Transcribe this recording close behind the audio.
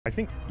I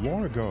think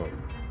long ago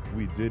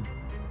we did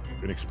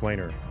an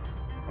explainer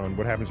on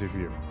what happens if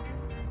you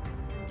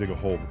dig a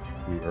hole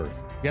through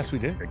Earth Yes, we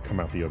did. and come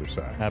out the other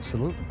side.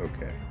 Absolutely.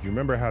 Okay. Do you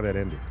remember how that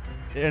ended?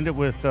 It ended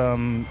with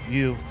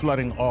you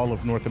flooding all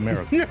of North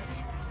America.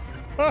 Yes.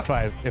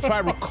 if I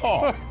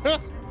recall.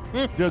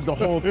 Dug the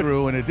hole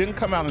through, and it didn't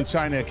come out in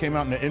China. It came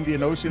out in the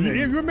Indian Ocean.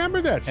 You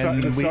remember that?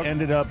 And we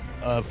ended up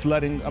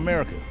flooding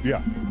America.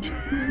 Yeah.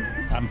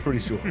 I'm pretty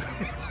sure.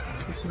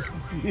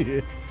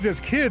 Yeah. As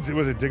kids, it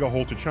was a dig a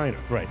hole to China.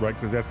 Right. Right?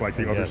 Because that's like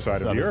the other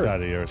side of the Earth.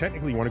 Side of the Earth.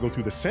 Technically, you want to go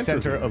through the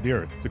center of the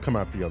Earth to come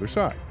out the other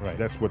side. Right.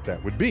 That's what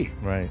that would be.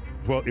 Right.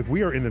 Well, if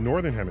we are in the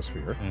northern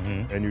hemisphere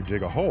and you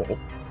dig a hole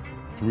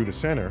through the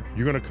center,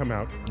 you're going to come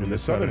out in the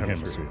southern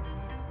hemisphere.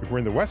 If we're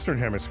in the western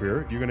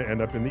hemisphere, you're going to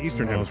end up in the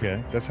eastern hemisphere.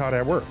 Okay. That's how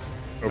that works.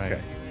 Okay.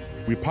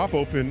 Right. We pop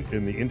open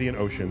in the Indian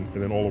Ocean,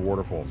 and then all the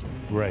water falls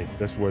in. Right.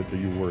 That's what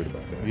you worried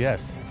about that.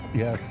 Yes.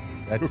 Yeah.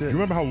 That's Do it. you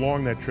remember how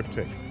long that trip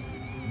takes?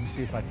 Let me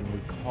see if I can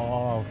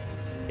recall.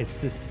 It's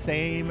the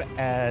same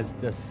as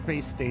the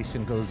space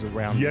station goes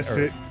around the Yes,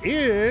 Earth. it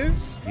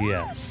is.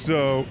 Yes.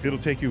 So it'll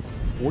take you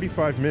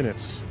 45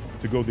 minutes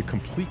to go the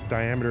complete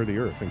diameter of the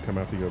Earth and come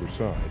out the other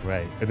side.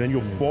 Right. And then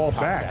you'll fall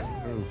pop back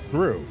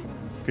through.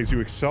 Okay, so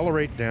you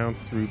accelerate down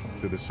through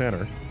to the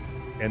center,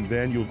 and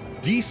then you'll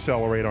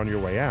decelerate on your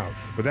way out.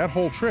 But that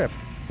whole trip,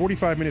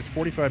 45 minutes,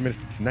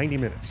 90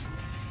 minutes.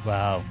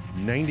 Wow.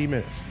 90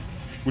 minutes,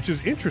 which is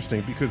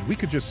interesting because we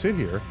could just sit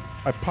here,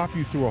 I pop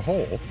you through a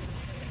hole,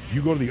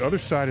 you go to the other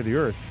side of the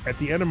Earth. At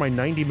the end of my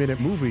 90-minute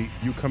movie,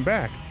 you come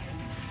back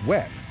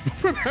wet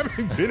from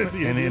having been at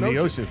the Indian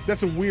Ocean.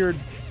 That's a weird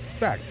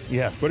fact.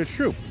 Yeah. But it's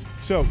true.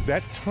 So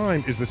that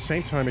time is the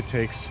same time it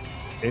takes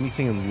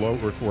anything in low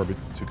Earth orbit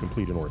to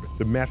complete an orbit.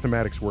 The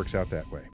mathematics works out that way.